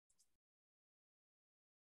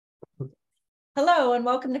Hello, and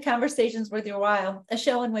welcome to Conversations Worth Your While, a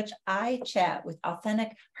show in which I chat with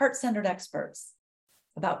authentic, heart-centered experts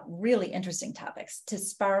about really interesting topics to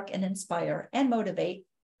spark and inspire and motivate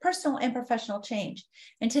personal and professional change.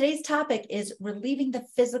 And today's topic is relieving the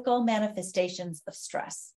physical manifestations of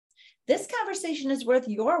stress. This conversation is worth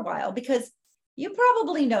your while because you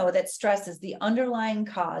probably know that stress is the underlying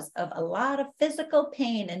cause of a lot of physical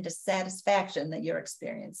pain and dissatisfaction that you're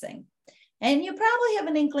experiencing. And you probably have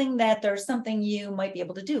an inkling that there's something you might be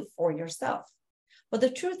able to do for yourself. But the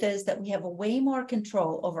truth is that we have way more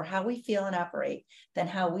control over how we feel and operate than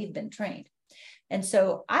how we've been trained. And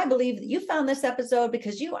so I believe that you found this episode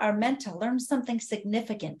because you are meant to learn something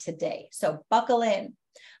significant today. So buckle in.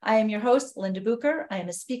 I am your host, Linda Bucher. I am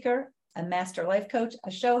a speaker, a master life coach, a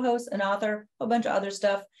show host, an author, a bunch of other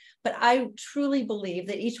stuff. But I truly believe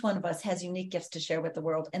that each one of us has unique gifts to share with the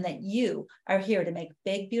world and that you are here to make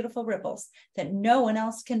big, beautiful ripples that no one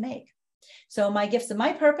else can make. So my gifts and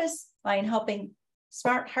my purpose lie in helping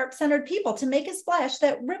smart, heart-centered people to make a splash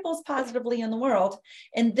that ripples positively in the world.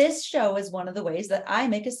 And this show is one of the ways that I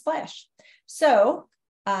make a splash. So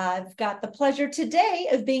I've got the pleasure today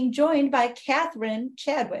of being joined by Catherine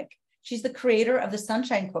Chadwick. She's the creator of the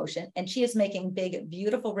Sunshine Quotient, and she is making big,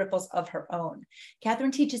 beautiful ripples of her own. Catherine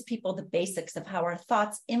teaches people the basics of how our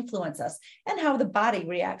thoughts influence us and how the body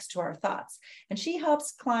reacts to our thoughts. And she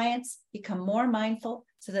helps clients become more mindful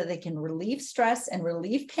so that they can relieve stress and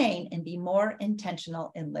relieve pain and be more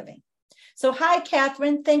intentional in living. So hi,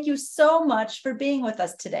 Catherine. Thank you so much for being with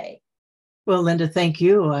us today. Well, Linda, thank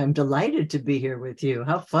you. I'm delighted to be here with you.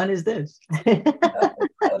 How fun is this?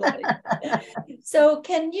 Totally. So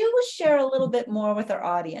can you share a little bit more with our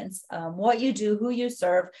audience, what you do, who you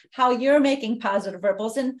serve, how you're making positive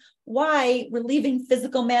ripples, and why relieving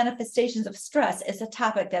physical manifestations of stress is a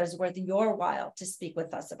topic that is worth your while to speak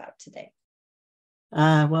with us about today?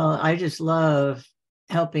 Well, I just love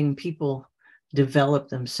helping people develop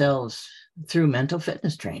themselves through mental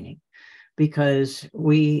fitness training, because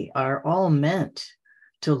we are all meant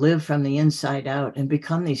to live from the inside out and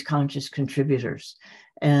become these conscious contributors.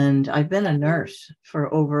 And I've been a nurse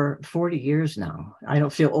for over 40 years now. I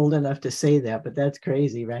don't feel old enough to say that, but that's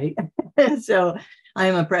crazy, right? So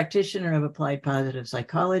I'm a practitioner of applied positive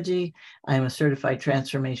psychology. I'm a certified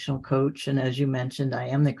transformational coach. And as you mentioned, I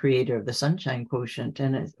am the creator of the Sunshine Quotient.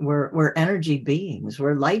 And we're energy beings,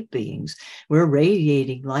 we're light beings. We're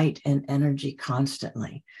radiating light and energy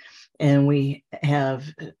constantly. And we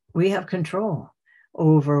have control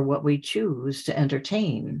over what we choose to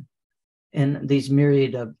entertain in these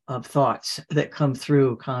myriad of thoughts that come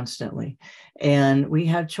through constantly. And we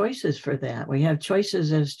have choices for that. We have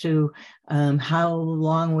choices as to how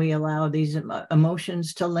long we allow these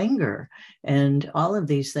emotions to linger. And all of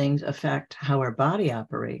these things affect how our body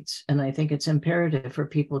operates. And I think it's imperative for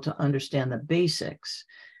people to understand the basics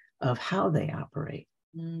of how they operate.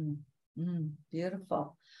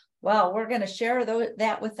 Beautiful. Well, we're going to share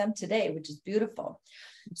that with them today, which is beautiful.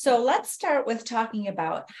 So let's start with talking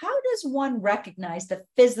about how does one recognize the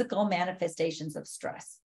physical manifestations of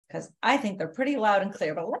stress? Because I think they're pretty loud and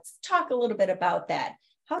clear, but let's talk a little bit about that.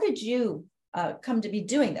 How did you come to be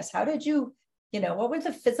doing this? How did you, what were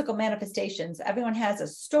the physical manifestations? Everyone has a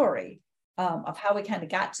story of how we kind of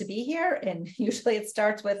got to be here. And usually it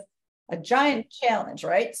starts with a giant challenge,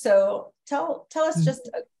 right? So tell us just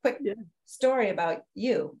a quick story about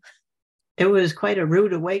you. It was quite a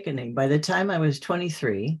rude awakening. By the time I was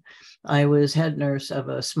 23, I was head nurse of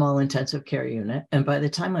a small intensive care unit. And by the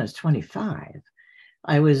time I was 25,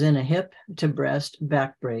 I was in a hip to breast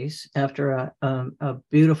back brace after a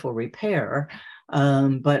beautiful repair,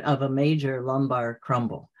 but of a major lumbar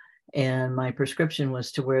crumble. And my prescription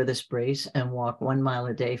was to wear this brace and walk 1 mile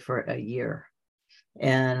a day for a year.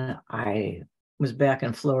 And I was back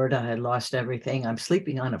in Florida. I had lost everything. I'm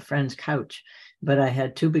sleeping on a friend's couch, but I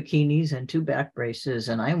had 2 bikinis and 2 back braces.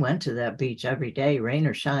 And I went to that beach every day, rain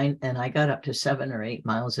or shine. And I got up to 7 or 8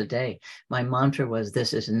 miles a day. My mantra was,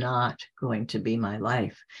 this is not going to be my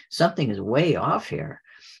life. Something is way off here,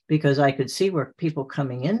 because I could see where people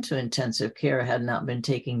coming into intensive care had not been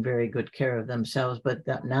taking very good care of themselves. But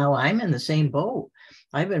now I'm in the same boat.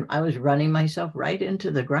 I was running myself right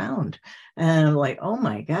into the ground, and I'm like, oh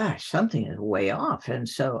my gosh, something is way off. And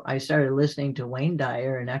so I started listening to Wayne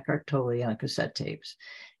Dyer and Eckhart Tolle on cassette tapes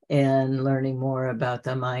and learning more about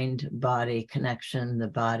the mind-body connection, the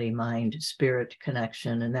body-mind-spirit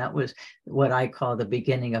connection. And that was what I call the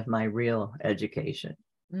beginning of my real education.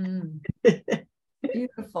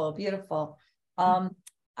 Beautiful, beautiful.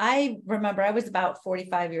 I remember I was about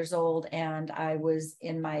 45 years old and I was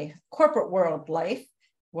in my corporate world life.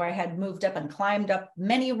 where I had moved up and climbed up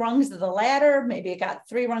many rungs of the ladder. Maybe I got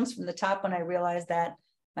 3 rungs from the top when I realized that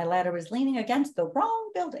my ladder was leaning against the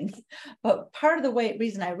wrong building. But part of the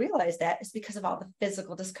reason I realized that is because of all the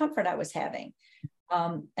physical discomfort I was having.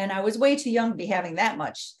 And I was way too young to be having that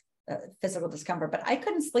much physical discomfort, but I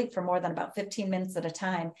couldn't sleep for more than about 15 minutes at a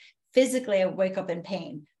time. Physically, I would wake up in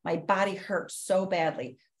pain. My body hurt so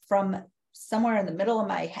badly from somewhere in the middle of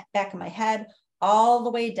my back of my head all the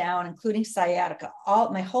way down, including sciatica.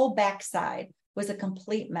 My whole backside was a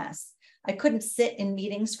complete mess. I couldn't sit in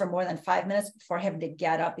meetings for more than 5 minutes before having to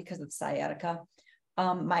get up because of sciatica.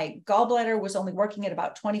 My gallbladder was only working at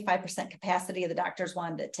about 25% capacity. The doctors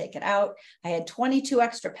wanted to take it out. I had 22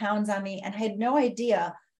 extra pounds on me, and I had no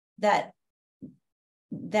idea that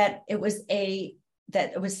it was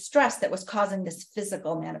stress that was causing this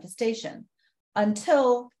physical manifestation,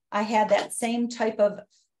 until I had that same type of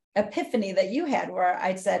epiphany that you had, where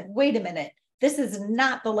I said, wait a minute, this is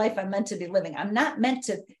not the life I'm meant to be living. I'm not meant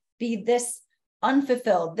to be this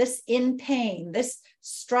unfulfilled, this in pain, this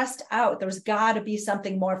stressed out. There's got to be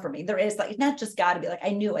something more for me. There is, like, not just got to be, like, I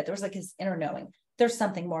knew it. There was like this inner knowing, there's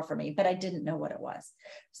something more for me, but I didn't know what it was.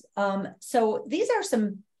 So these are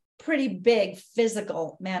some pretty big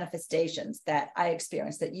physical manifestations that I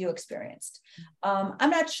experienced, that you experienced.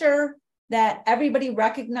 I'm not sure that everybody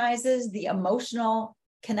recognizes the emotional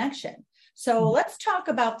connection. So let's talk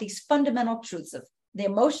about these fundamental truths of the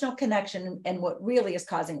emotional connection and what really is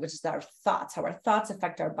causing, which is our thoughts, how our thoughts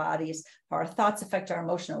affect our bodies, how our thoughts affect our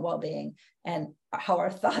emotional well-being, and how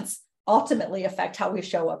our thoughts ultimately affect how we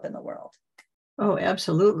show up in the world. Oh,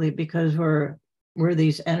 absolutely, because we're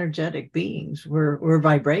these energetic beings. We're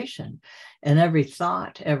vibration, and every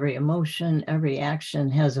thought, every emotion, every action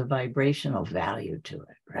has a vibrational value to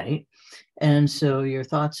it, right? And so your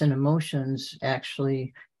thoughts and emotions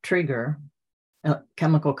actually trigger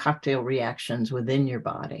chemical cocktail reactions within your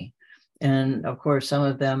body. And of course, some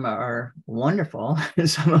of them are wonderful, and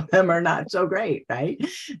some of them are not so great, right?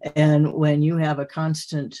 And when you have a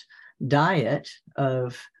constant diet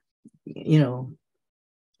of,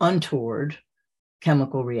 untoward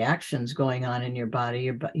chemical reactions going on in your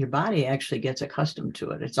body, your body actually gets accustomed to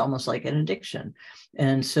it. It's almost like an addiction.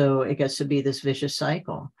 And so it gets to be this vicious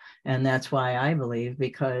cycle. And that's why I believe,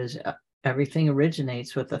 because everything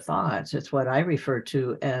originates with the thoughts. It's what I refer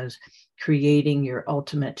to as creating your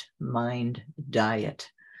ultimate mind diet,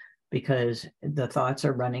 because the thoughts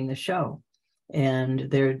are running the show. And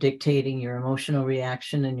they're dictating your emotional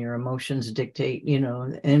reaction, and your emotions dictate,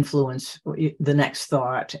 influence the next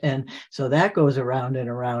thought. And so that goes around and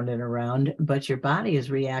around and around, but your body is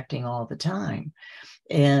reacting all the time.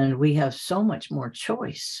 And we have so much more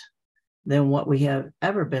choice than what we have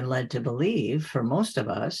ever been led to believe, for most of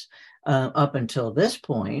us, up until this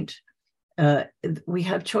point. We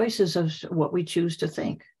have choices of what we choose to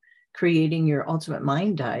think. Creating your ultimate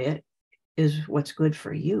mind diet is what's good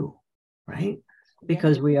for you, right?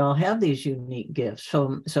 Because we all have these unique gifts.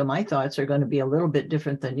 So my thoughts are going to be a little bit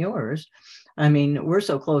different than yours. I mean, we're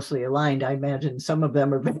so closely aligned. I imagine some of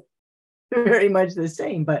them are very much the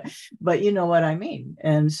same, but you know what I mean.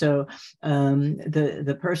 And so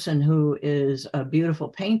the person who is a beautiful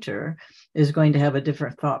painter is going to have a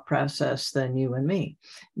different thought process than you and me,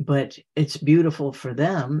 but it's beautiful for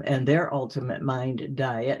them and their ultimate mind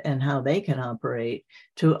diet and how they can operate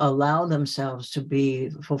to allow themselves to be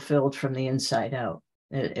fulfilled from the inside out.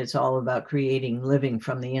 It's all about creating living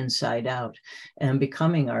from the inside out and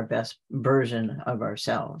becoming our best version of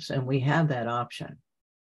ourselves. And we have that option.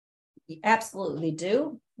 We absolutely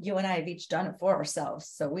do. You and I have each done it for ourselves.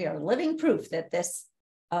 So we are living proof that this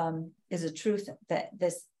is a truth, that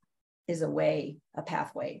this is a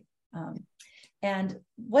pathway. And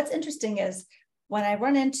what's interesting is when I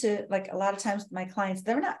run into, like, a lot of times my clients,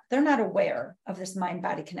 they're not aware of this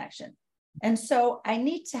mind-body connection. And so I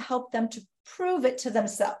need to help them to prove it to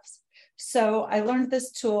themselves. So I learned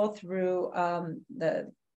this tool through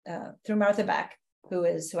through Martha Beck, who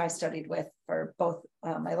I studied with for both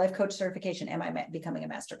my life coach certification and my becoming a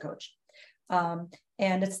master coach.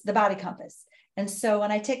 And it's the body compass. And so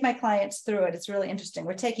when I take my clients through it, it's really interesting.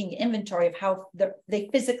 We're taking inventory of how they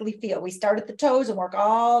physically feel. We start at the toes and work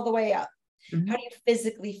all the way up. Mm-hmm. How do you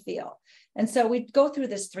physically feel? And so we go through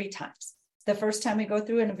this 3 times. The first time we go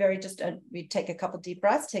through in we take a couple deep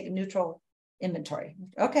breaths, take a neutral inventory.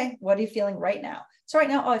 Okay, what are you feeling right now? So right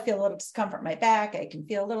now, I feel a little discomfort in my back. I can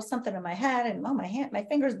feel a little something in my head, and my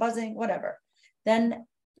fingers buzzing, whatever. Then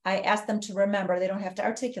I ask them to remember, they don't have to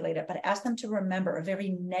articulate it, but I ask them to remember a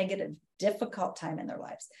very negative, difficult time in their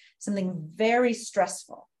lives, something very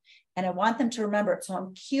stressful. And I want them to remember it. So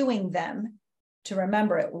I'm cueing them to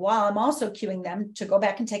remember it, while I'm also cueing them to go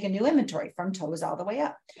back and take a new inventory from toes all the way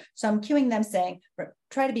up. So I'm cueing them saying,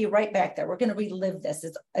 try to be right back there. We're going to relive this.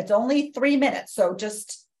 It's only 3 minutes. So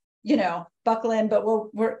just, buckle in, but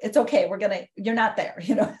it's okay. You're not there,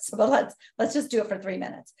 so but let's just do it for 3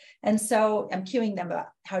 minutes. And so I'm cueing them about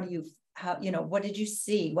what did you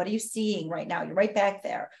see? What are you seeing right now? You're right back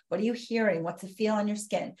there. What are you hearing? What's the feel on your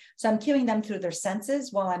skin? So I'm cueing them through their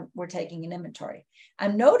senses while we're taking an inventory.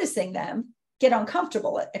 I'm noticing them get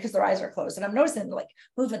uncomfortable because their eyes are closed. And I'm noticing them like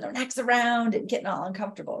moving their necks around and getting all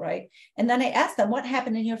uncomfortable, right? And then I ask them, what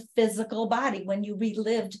happened in your physical body when you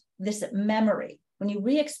relived this memory, when you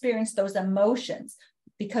re-experienced those emotions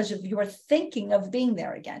because of your thinking of being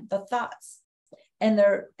there again, the thoughts.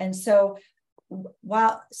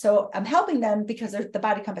 So I'm helping them because the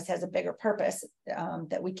body compass has a bigger purpose,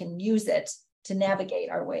 that we can use it to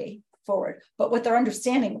navigate our way forward. But what they're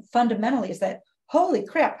understanding fundamentally is that, holy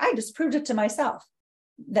crap, I just proved it to myself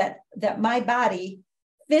that my body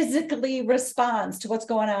physically responds to what's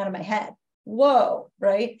going on in my head. Whoa,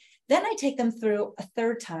 right? Then I take them through a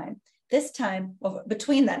third time. This time,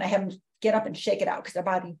 between then, I have them get up and shake it out because their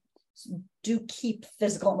body do keep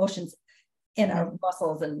physical emotions in our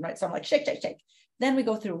muscles. And right, so I'm like, shake, shake, shake. Then we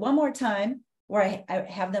go through one more time where I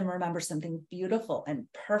have them remember something beautiful and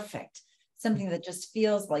perfect, something that just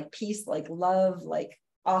feels like peace, like love, like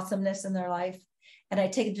awesomeness in their life. And I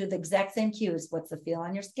take it to the exact same cues. What's the feel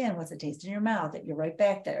on your skin? What's the taste in your mouth? That you're right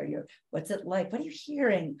back there. What's it like? What are you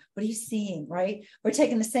hearing? What are you seeing? Right? We're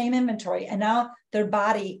taking the same inventory, and now their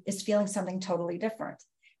body is feeling something totally different.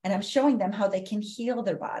 And I'm showing them how they can heal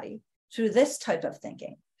their body through this type of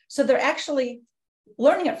thinking. So they're actually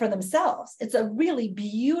learning it for themselves. It's a really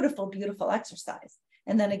beautiful, beautiful exercise.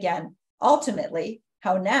 And then again, ultimately,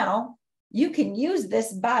 how now you can use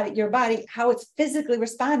your body, how it's physically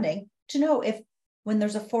responding to know if when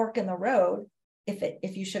there's a fork in the road,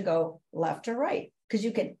 if you should go left or right, because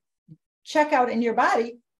you can check out in your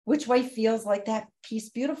body which way feels like that peace,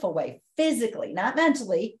 beautiful way, physically, not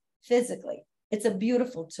mentally, physically. It's a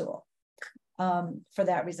beautiful tool for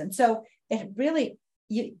that reason. So it really,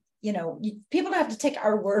 people don't have to take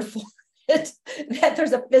our word for it, that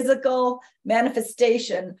there's a physical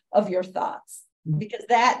manifestation of your thoughts, because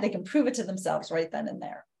they can prove it to themselves right then and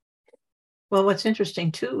there. Well, what's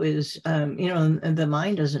interesting too is, the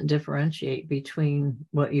mind doesn't differentiate between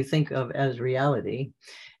what you think of as reality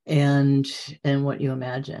and what you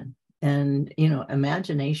imagine. And,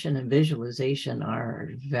 imagination and visualization are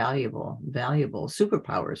valuable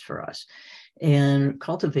superpowers for us. And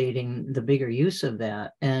cultivating the bigger use of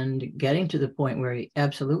that and getting to the point where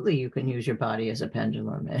absolutely you can use your body as a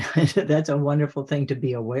pendulum. That's a wonderful thing to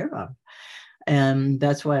be aware of. And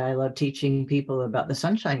that's why I love teaching people about the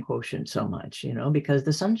sunshine quotient so much, because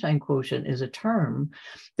the sunshine quotient is a term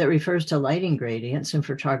that refers to lighting gradients in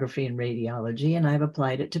photography and radiology. And I've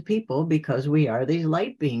applied it to people because we are these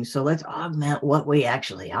light beings. So let's augment what we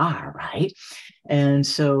actually are, right? And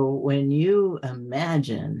so when you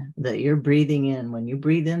imagine that you're breathing in, when you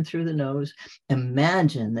breathe in through the nose,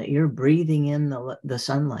 imagine that you're breathing in the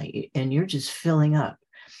sunlight and you're just filling up.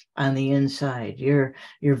 On the inside, your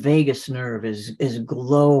vagus nerve is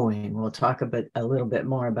glowing. We'll talk a little bit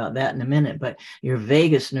more about that in a minute, but your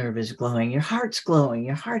vagus nerve is glowing. Your heart's glowing.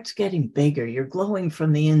 Your heart's getting bigger. You're glowing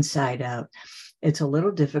from the inside out. It's a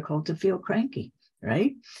little difficult to feel cranky,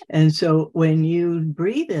 right? And so when you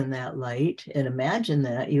breathe in that light and imagine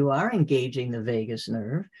that you are engaging the vagus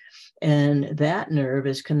nerve, and that nerve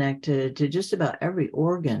is connected to just about every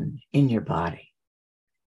organ in your body.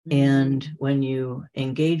 And when you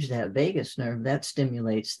engage that vagus nerve, that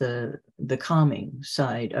stimulates the calming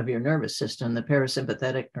side of your nervous system, the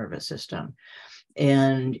parasympathetic nervous system.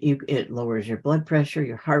 And it lowers your blood pressure,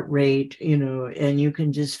 your heart rate, and you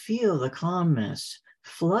can just feel the calmness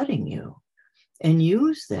flooding you, and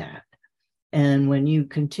use that. And when you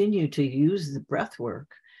continue to use the breath work,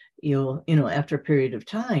 you'll, after a period of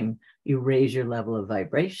time, you raise your level of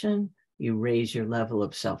vibration, you raise your level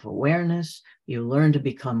of self-awareness, you learn to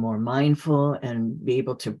become more mindful and be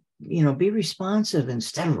able to, be responsive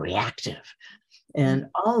instead of reactive. And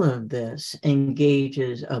all of this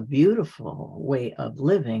engages a beautiful way of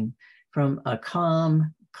living from a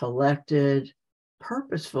calm, collected,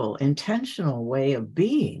 purposeful, intentional way of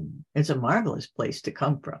being. It's a marvelous place to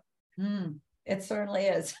come from. It certainly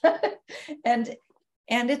is. and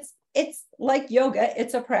it's like yoga,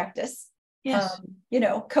 it's a practice. Yes.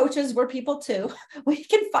 Coaches were people too. We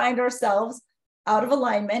can find ourselves out of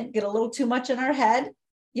alignment, get a little too much in our head,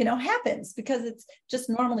 happens because it's just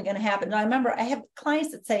normally going to happen. Now, I remember I have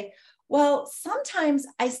clients that say, Well, sometimes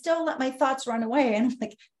I still let my thoughts run away, and I'm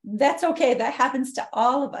like, that's okay. That happens to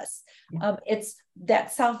all of us. Yeah. It's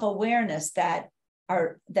that self-awareness that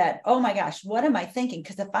oh my gosh, what am I thinking?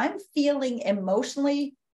 Because if I'm feeling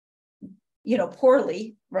emotionally,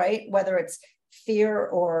 poorly, right? Whether it's fear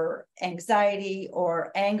or anxiety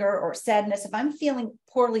or anger or sadness, if I'm feeling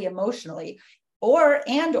poorly emotionally, or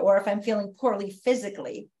if I'm feeling poorly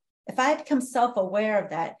physically, if I become self-aware of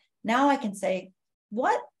that, now I can say,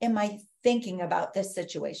 what am I thinking about this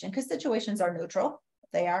situation? Because situations are neutral.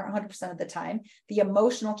 They are 100% of the time. The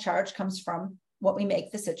emotional charge comes from what we make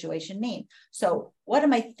the situation mean. So what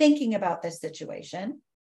am I thinking about this situation?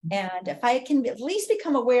 And if I can at least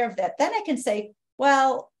become aware of that, then I can say,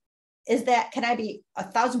 well, can I be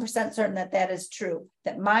 1,000% certain that that is true,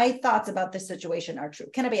 that my thoughts about this situation are true?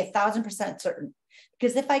 Can I be 1,000% certain?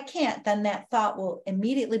 Because if I can't, then that thought will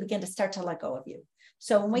immediately begin to start to let go of you.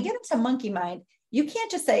 So when we get into monkey mind, you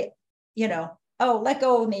can't just say, oh, let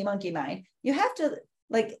go of me, monkey mind. You have to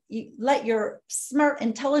you let your smart,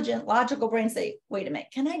 intelligent, logical brain say, wait a minute,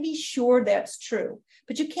 can I be sure that's true?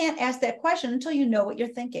 But you can't ask that question until you know what you're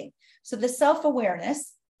thinking. So the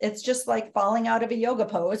self-awareness, it's just like falling out of a yoga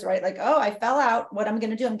pose, right? Like, oh, I fell out. What I'm going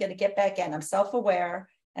to do, I'm going to get back in. I'm self-aware,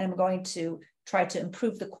 and I'm going to try to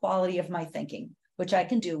improve the quality of my thinking, which I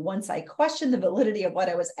can do once I question the validity of what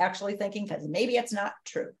I was actually thinking, because maybe it's not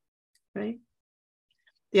true. Right.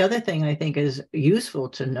 The other thing I think is useful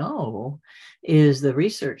to know is the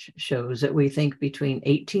research shows that we think between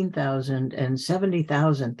 18,000 and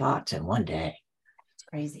 70,000 thoughts in one day. It's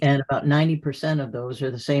crazy. And about 90% of those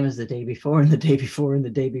are the same as the day before and the day before and the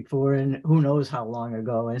day before, and who knows how long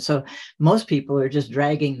ago. And so most people are just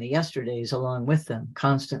dragging the yesterdays along with them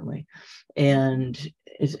constantly. And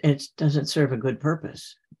it doesn't serve a good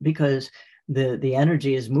purpose, because the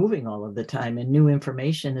energy is moving all of the time, and new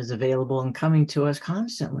information is available and coming to us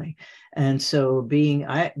constantly. And so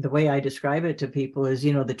the way I describe it to people is,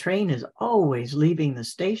 the train is always leaving the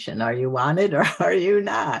station. Are you on it or are you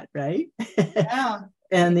not? Right? Yeah.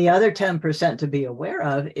 And the other 10% to be aware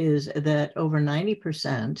of is that over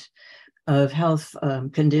 90% of health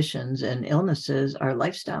conditions and illnesses are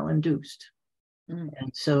lifestyle induced.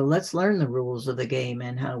 And so let's learn the rules of the game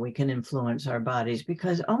and how we can influence our bodies,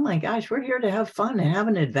 because, oh my gosh, we're here to have fun and have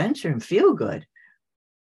an adventure and feel good.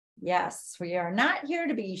 Yes, we are not here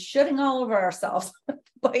to be shooting all over ourselves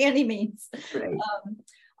by any means. Right.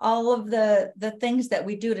 All of the things that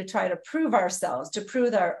we do to try to prove ourselves, to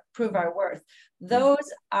prove our worth,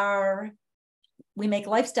 we make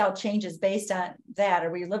lifestyle changes based on that,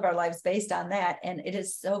 or we live our lives based on that. And it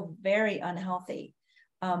is so very unhealthy.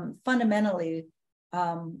 Fundamentally,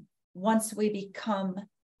 once we become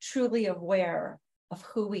truly aware of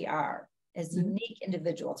who we are as unique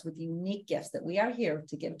individuals with unique gifts that we are here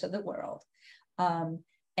to give to the world,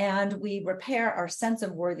 and we repair our sense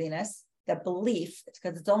of worthiness, that belief,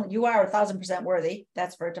 because you are 1,000% worthy.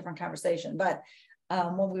 That's for a different conversation. But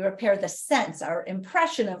when we repair the sense, our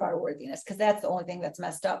impression of our worthiness, because that's the only thing that's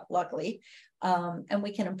messed up, luckily, and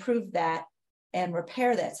we can improve that and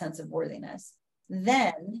repair that sense of worthiness,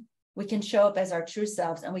 then we can show up as our true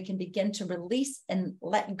selves, and we can begin to release and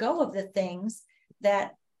let go of the things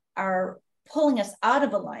that are pulling us out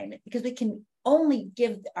of alignment, because we can only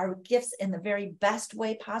give our gifts in the very best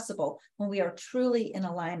way possible when we are truly in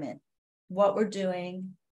alignment. What we're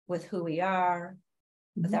doing with who we are,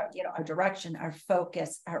 with our, our direction, our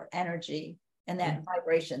focus, our energy, and that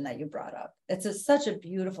vibration that you brought up. It's such a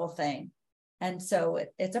beautiful thing. And so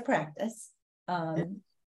it's a practice.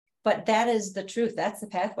 But that is the truth. That's the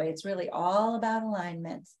pathway. It's really all about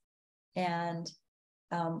alignment and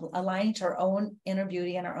aligning to our own inner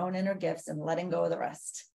beauty and our own inner gifts, and letting go of the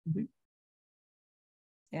rest.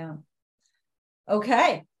 Yeah.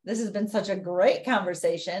 Okay. This has been such a great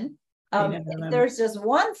conversation. If there's just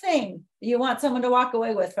one thing you want someone to walk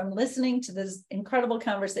away with from listening to this incredible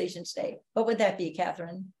conversation today, what would that be,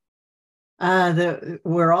 Catherine?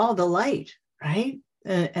 We're all the light, right?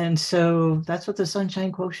 And so that's what the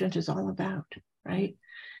sunshine quotient is all about, right?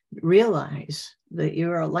 Realize that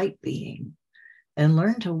you're a light being, and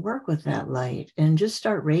learn to work with that light, and just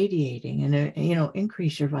start radiating, and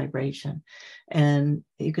increase your vibration. And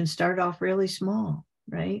you can start off really small,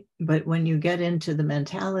 right? But when you get into the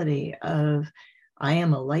mentality of, I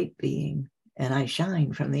am a light being and I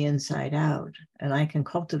shine from the inside out, and I can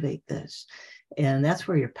cultivate this, and that's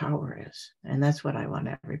where your power is. And that's what I want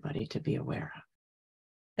everybody to be aware of.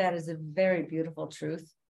 That is a very beautiful truth,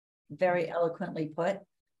 very eloquently put.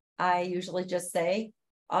 I usually just say,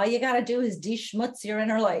 all you got to do is de-schmutz your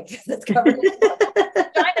inner light that's covered in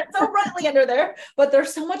shining so brightly under there, but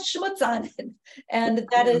there's so much schmutz on it. And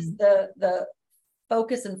that is the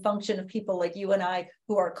focus and function of people like you and I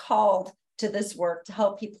who are called to this work to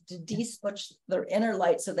help people to de-smudge their inner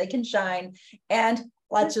light so they can shine. And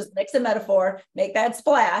let's just mix a metaphor, make that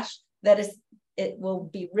splash that is, it will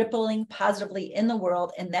be rippling positively in the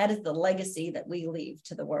world. And that is the legacy that we leave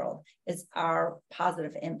to the world, is our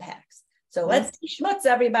positive impacts. So let's schmutz,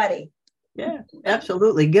 everybody. Yeah,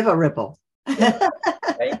 absolutely. Give a ripple. There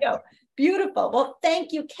you go. Beautiful. Well,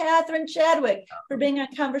 thank you, Catherine Chadwick, for being on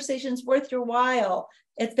Conversations Worth Your While.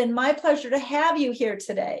 It's been my pleasure to have you here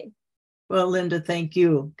today. Well, Linda, thank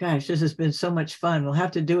you. Gosh, this has been so much fun. We'll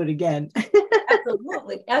have to do it again.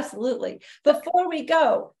 Absolutely. Absolutely. Before we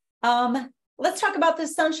go, let's talk about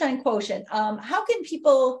this Sunshine Quotient. How can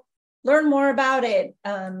people learn more about it,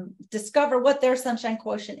 discover what their Sunshine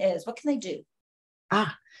Quotient is? What can they do?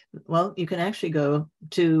 Well, you can actually go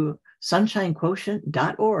to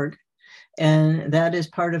sunshinequotient.org. And that is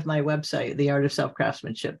part of my website,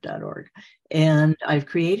 theartofselfcraftsmanship.org. And I've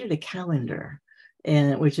created a calendar,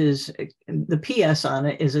 and which is the PS on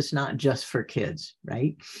it is it's not just for kids,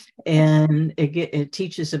 right? And it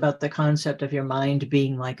teaches about the concept of your mind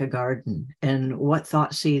being like a garden, and what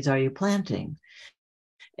thought seeds are you planting,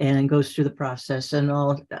 and goes through the process, and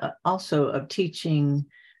also of teaching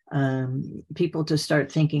people to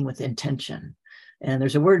start thinking with intention. And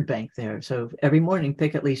there's a word bank there. So every morning,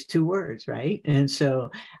 pick at least 2 words, right? And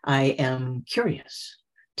so I am curious.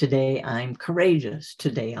 Today, I'm courageous.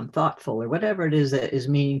 Today, I'm thoughtful, or whatever it is that is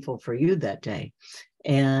meaningful for you that day.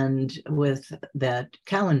 And with that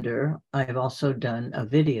calendar, I've also done a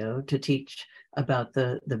video to teach about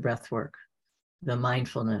the breath work, the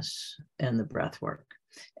mindfulness and the breath work.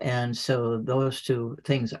 And so those 2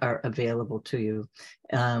 things are available to you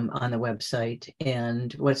on the website.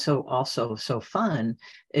 And what's also so fun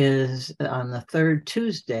is on the 3rd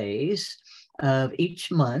Tuesdays of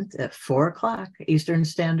each month at 4:00 Eastern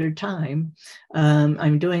Standard Time,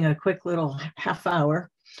 I'm doing a quick little half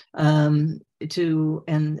hour and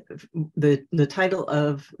the title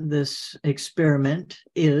of this experiment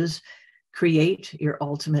is Create Your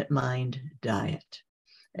Ultimate Mind Diet.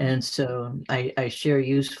 And so I share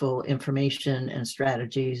useful information and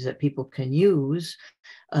strategies that people can use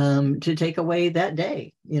to take away that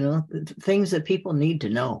day, things that people need to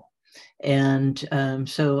know. And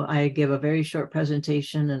so I give a very short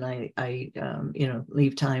presentation, and I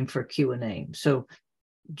leave time for Q&A. So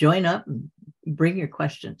join up and bring your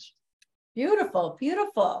questions. Beautiful,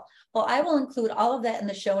 beautiful. Well, I will include all of that in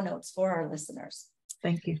the show notes for our listeners.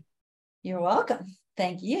 Thank you. You're welcome.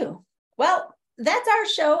 Thank you. Well, that's our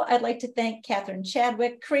show. I'd like to thank Catherine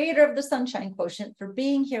Chadwick, creator of the Sunshine Quotient, for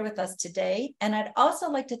being here with us today. And I'd also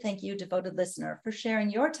like to thank you, devoted listener, for sharing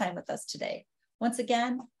your time with us today. Once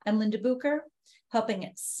again, I'm Linda Bucher,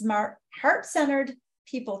 helping smart, heart-centered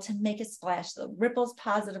people to make a splash that ripples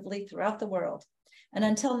positively throughout the world. And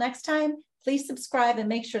until next time, please subscribe and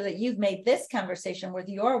make sure that you've made this conversation worth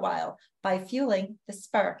your while by fueling the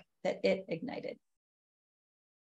spark that it ignited.